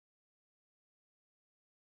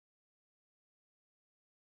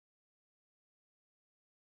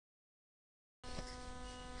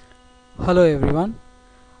Hello everyone,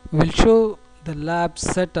 we'll show the lab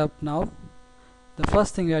setup now. The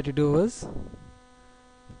first thing we have to do is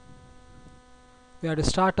we have to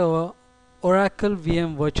start our Oracle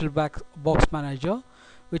VM Box Manager,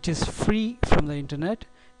 which is free from the internet.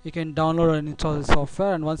 You can download and install the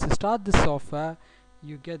software, and once you start this software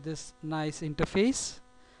you get this nice interface.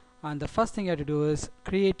 And the first thing you have to do is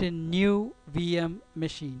create a new VM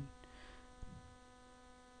machine.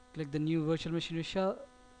 Click the new virtual machine.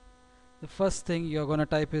 The first thing you're going to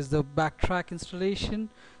type is the Backtrack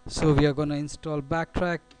installation. So we are going to install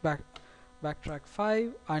Backtrack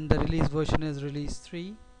 5, and the release version is release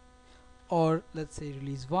 3, or let's say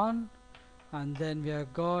release 1. And then we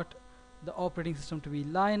have got the operating system to be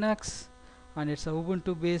Linux, and it's a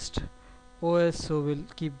Ubuntu based OS, so we'll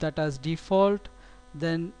keep that as default.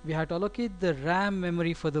 Then we have to allocate the RAM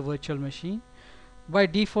memory for the virtual machine. By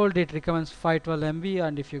default it recommends 512 MB,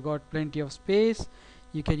 and if you got plenty of space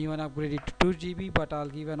you can even upgrade it to 2 GB, but I'll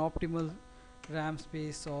give an optimal RAM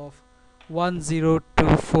space of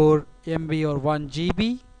 1024 MB or 1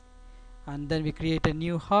 GB. And then we create a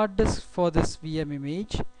new hard disk for this VM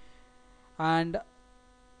image. And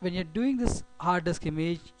when you're doing this hard disk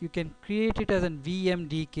image, you can create it as a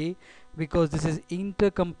VMDK, because this is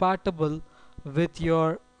intercompatible with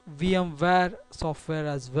your VMware software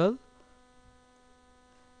as well.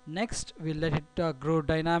 Next, we'll let it grow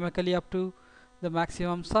dynamically up to the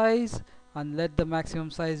maximum size, and let the maximum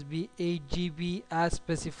size be 8 GB as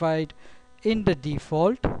specified in the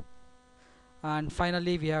default. And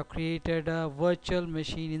finally, we have created a virtual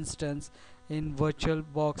machine instance in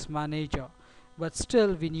VirtualBox Manager, but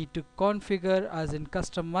still we need to configure, as in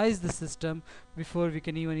customize the system before we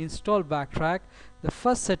can even install Backtrack. The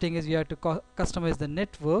first setting is we have to customize the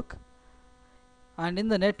network. And in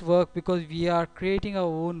the network, because we are creating our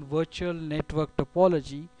own virtual network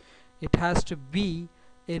topology, it has to be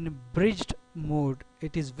in bridged mode.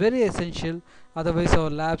 It is very essential, otherwise our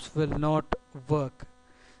labs will not work.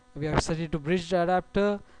 We have set it to bridged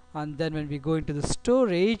adapter, and then when we go into the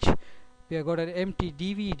storage, we have got an empty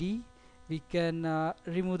DVD. We can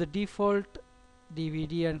remove the default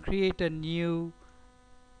DVD and create a new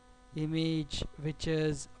image, which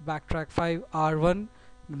is Backtrack 5 R1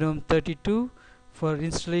 GNOME 32 for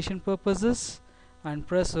installation purposes, and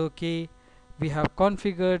press OK. We have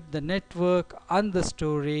configured the network and the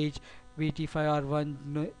storage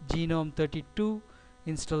BT5R1 GNOME 32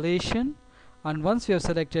 installation. And once we have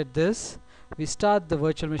selected this, we start the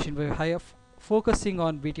virtual machine by focusing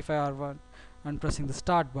on BT5R1 and pressing the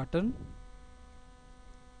start button.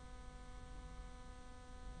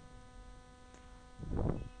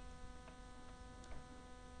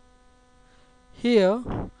 Here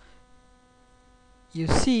you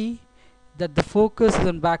see that the focus is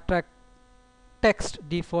on Backtrack text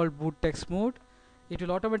default boot text mode. It will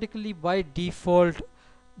automatically by default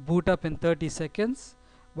boot up in 30 seconds,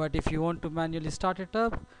 but if you want to manually start it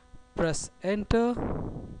up, press enter.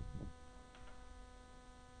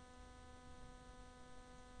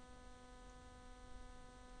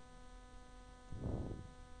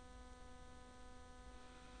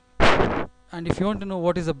 And if you want to know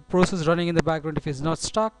what is the process running in the background, if it's not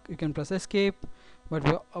stuck, you can press escape.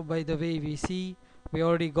 But by the way, we see we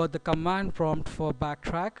already got the command prompt for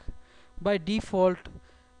Backtrack. By default,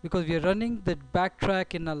 because we are running the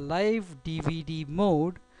Backtrack in a live DVD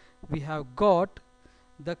mode, we have got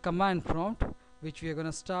the command prompt, which we are going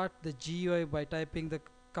to start the GUI by typing the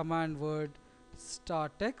command word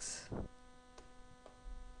startx.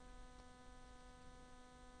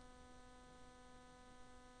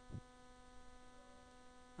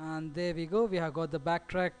 And there we go, we have got the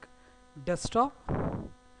Backtrack desktop.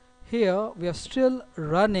 Here we are still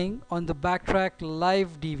running on the Backtrack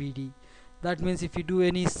live DVD. That means if you do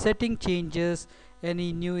any setting changes,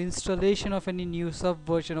 any new installation of any new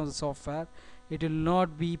subversion of the software, it will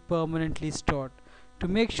not be permanently stored. To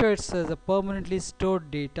make sure it says a permanently stored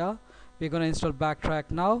data, we're going to install Backtrack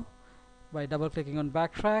now by double clicking on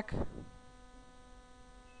Backtrack,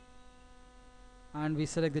 and we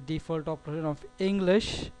select the default option of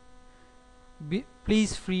English.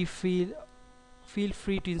 Please feel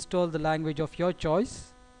free to install the language of your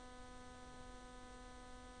choice.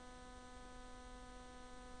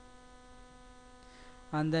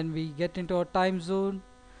 And then we get into our time zone,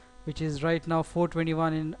 which is right now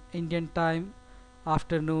 4:21 in Indian time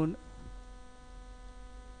afternoon.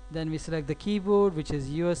 Then we select the keyboard, which is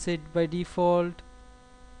USA by default,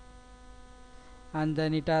 and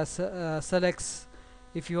then it selects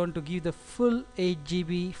if you want to give the full 8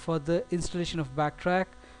 GB for the installation of Backtrack,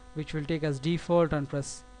 which will take as default, and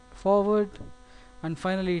press forward. And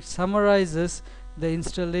finally it summarizes the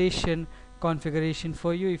installation configuration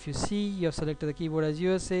for you. If you see, you have selected the keyboard as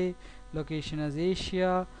USA, location as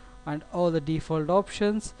Asia, and all the default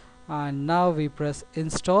options, and now we press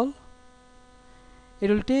install. It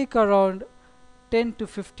will take around 10 to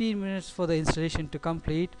 15 minutes for the installation to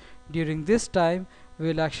complete. During this time, we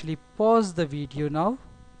will actually pause the video now.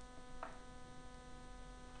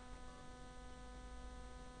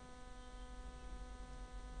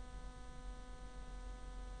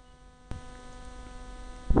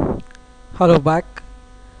 Hello back.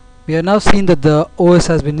 We have now seen that the OS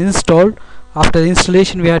has been installed. After the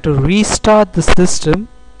installation, we have to restart the system.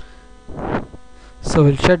 So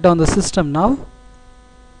we'll shut down the system now.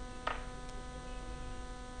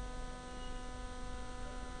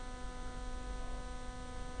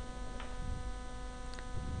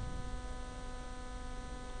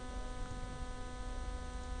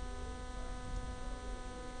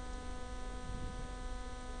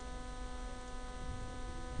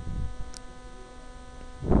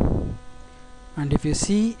 And if you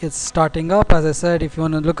see, it's starting up. As I said, if you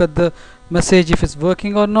want to look at the message if it's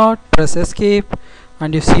working or not, press escape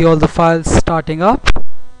and you see all the files starting up.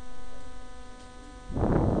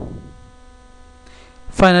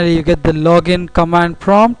 Finally, you get the login command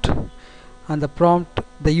prompt, and the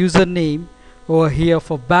username over here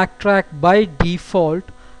for Backtrack by default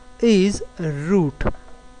is root,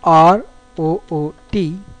 ROOT,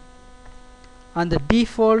 and the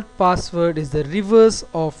default password is the reverse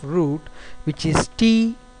of root, which is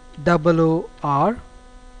TOOR.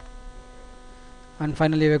 And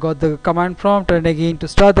finally, we got the command prompt, and again to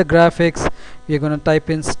start the graphics, we are going to type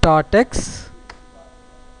in *x.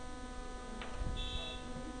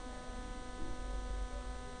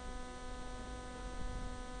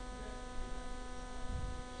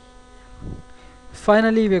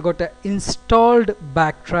 Finally, we got an installed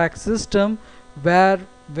Backtrack system where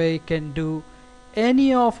we can do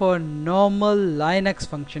any of our normal Linux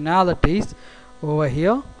functionalities over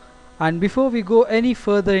here. And before we go any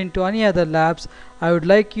further into any other labs, I would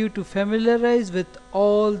like you to familiarize with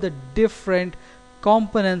all the different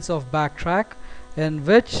components of Backtrack, in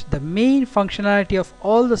which the main functionality of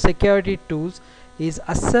all the security tools is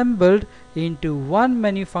assembled into one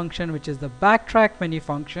menu function, which is the Backtrack menu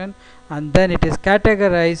function, and then it is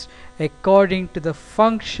categorized according to the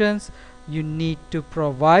functions you need to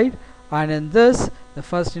provide. And in this, the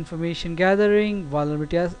first information gathering,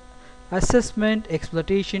 vulnerability assessment,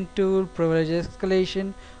 exploitation tool, privilege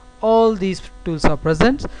escalation, all these tools are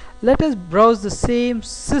present. Let us browse the same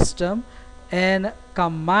system in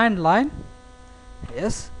command line.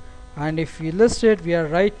 Yes, and if you list it, we are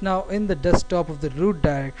right now in the desktop of the root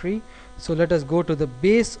directory. So let us go to the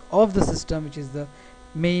base of the system, which is the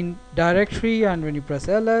main directory, and when you press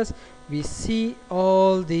ls, we see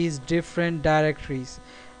all these different directories.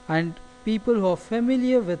 And people who are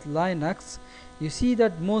familiar with Linux, you see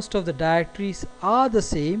that most of the directories are the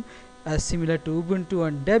same, as similar to Ubuntu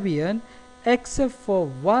and Debian, except for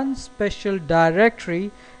one special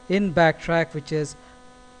directory in Backtrack, which is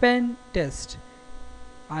pen test,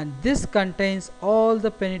 and this contains all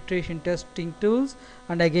the penetration testing tools.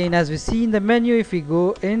 And again, as we see in the menu, if we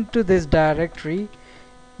go into this directory,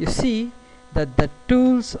 you see that the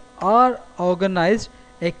tools are organized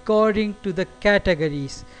according to the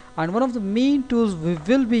categories. And one of the main tools we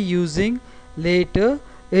will be using later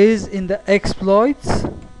is in the exploits.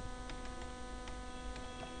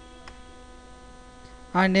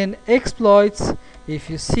 And in exploits, if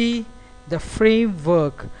you see the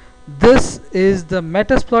framework, this is the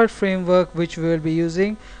Metasploit framework which we will be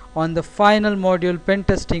using on the final module, pen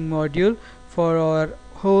testing module, for our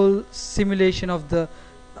whole simulation of the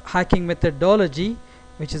hacking methodology,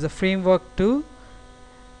 which is a framework tool.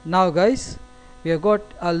 Now guys, we have got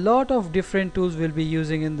a lot of different tools we'll be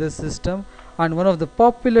using in this system, and one of the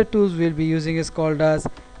popular tools we'll be using is called as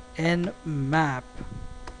Nmap.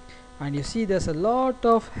 And you see there's a lot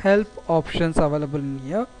of help options available in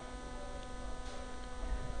here,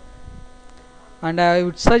 and I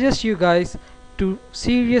would suggest you guys to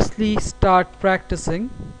seriously start practicing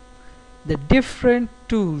the different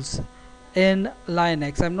tools in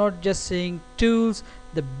Linux. I'm not just saying tools,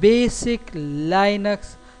 the basic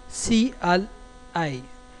Linux CLI,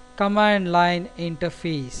 command line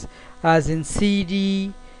interface, as in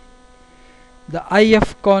CD, the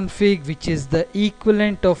ifconfig, which is the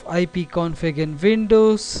equivalent of ipconfig in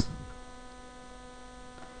Windows,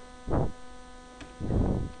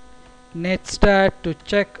 netstat to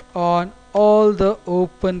check on all the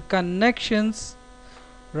open connections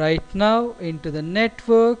right now into the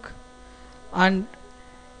network, and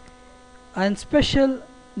special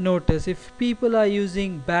notice, if people are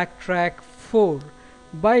using Backtrack 4,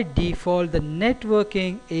 by default the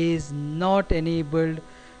networking is not enabled,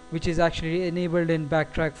 which is actually enabled in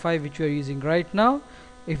Backtrack 5, which we are using right now.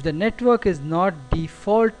 If the network is not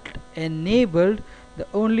default enabled, the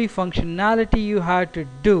only functionality you have to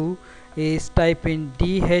do is type in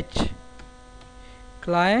DH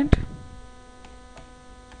client,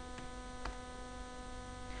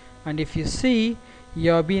 and if you see,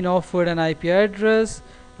 you're being offered an IP address,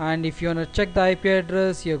 and if you want to check the IP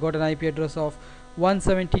address, you got an IP address of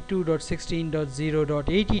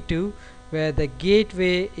 172.16.0.82, where the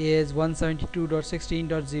gateway is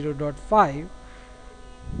 172.16.0.5.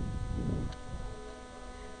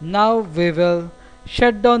 Now we will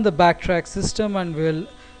shut down the Backtrack system and we'll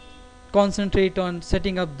concentrate on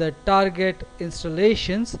setting up the target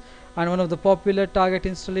installations, and one of the popular target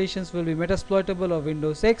installations will be Metasploitable or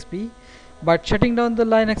Windows XP. But shutting down the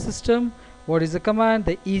Linux system, what is the command?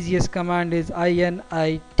 The easiest command is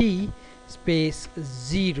init space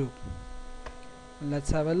 0. Let's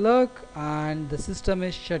have a look, and the system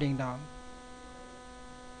is shutting down.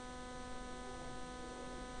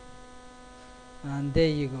 And there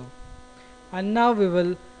you go. And now we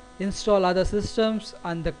will install other systems,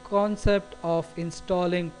 and the concept of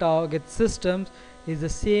installing target systems is the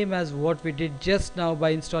same as what we did just now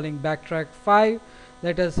by installing Backtrack 5.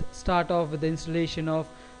 Let us start off with the installation of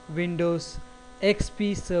Windows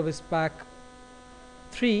XP Service Pack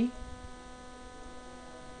 3.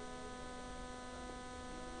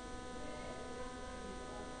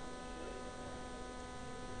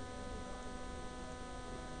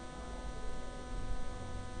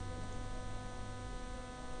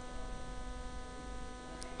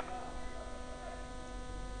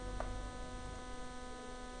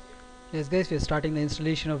 Yes guys, we are starting the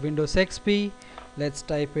installation of Windows XP. Let's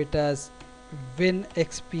type it as Win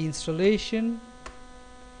XP installation.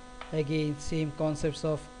 Again, same concepts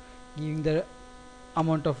of giving the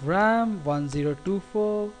amount of RAM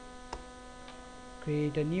 1024.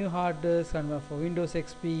 Create a new hard disk, and for Windows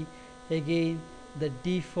XP, again the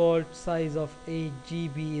default size of 8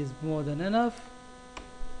 GB is more than enough.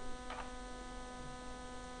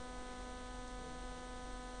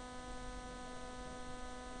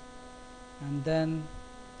 And then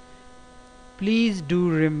please do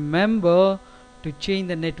remember to change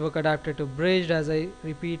the network adapter to bridged, as I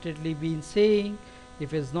repeatedly been saying.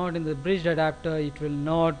 If it's not in the bridged adapter, it will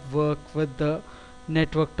not work with the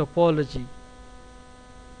network topology.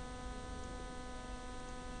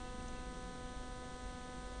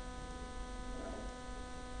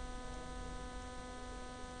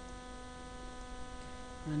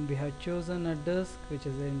 And we have chosen a disk which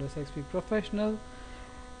is a Windows XP Professional,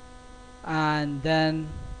 and then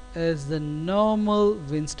is the normal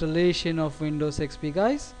installation of Windows XP,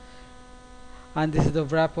 guys. And this is the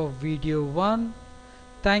wrap of video 1.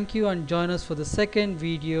 Thank you, and join us for the second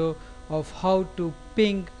video of how to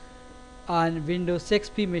ping an Windows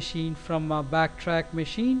XP machine from a Backtrack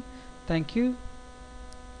machine. Thank you.